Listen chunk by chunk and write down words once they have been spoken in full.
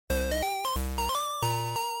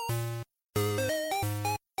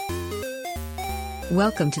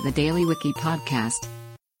Welcome to the Daily Wiki podcast,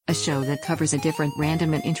 a show that covers a different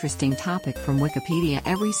random and interesting topic from Wikipedia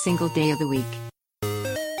every single day of the week.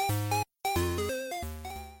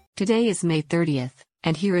 Today is May 30th,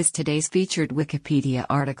 and here is today's featured Wikipedia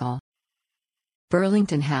article.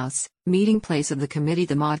 Burlington House, meeting place of the committee.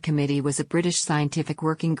 The Maud Committee was a British scientific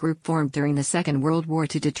working group formed during the Second World War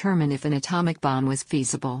to determine if an atomic bomb was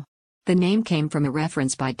feasible. The name came from a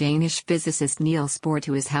reference by Danish physicist Niels Bohr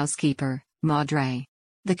to his housekeeper, Maud Ray.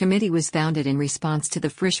 The committee was founded in response to the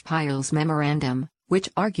Frisch-Peierls Memorandum, which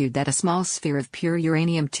argued that a small sphere of pure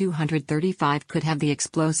uranium-235 could have the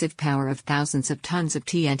explosive power of thousands of tons of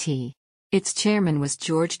TNT. Its chairman was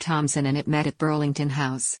George Thomson, and it met at Burlington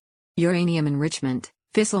House. Uranium enrichment,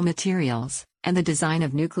 fissile materials, and the design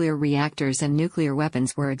of nuclear reactors and nuclear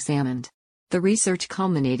weapons were examined. The research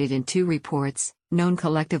culminated in two reports, known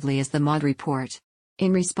collectively as the Maud Report.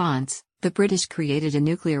 In response, the British created a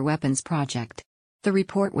nuclear weapons project. The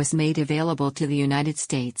report was made available to the United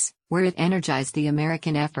States, where it energized the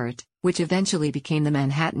American effort, which eventually became the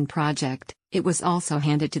Manhattan Project. It was also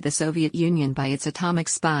handed to the Soviet Union by its atomic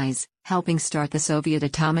spies, helping start the Soviet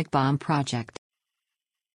atomic bomb project.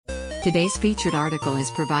 Today's featured article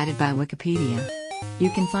is provided by Wikipedia.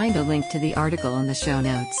 You can find a link to the article in the show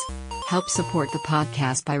notes. Help support the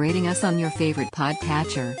podcast by rating us on your favorite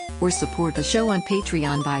podcatcher, or support the show on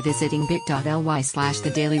Patreon by visiting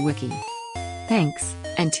bit.ly/thedailywiki. Thanks,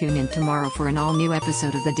 and tune in tomorrow for an all-new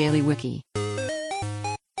episode of the Daily Wiki.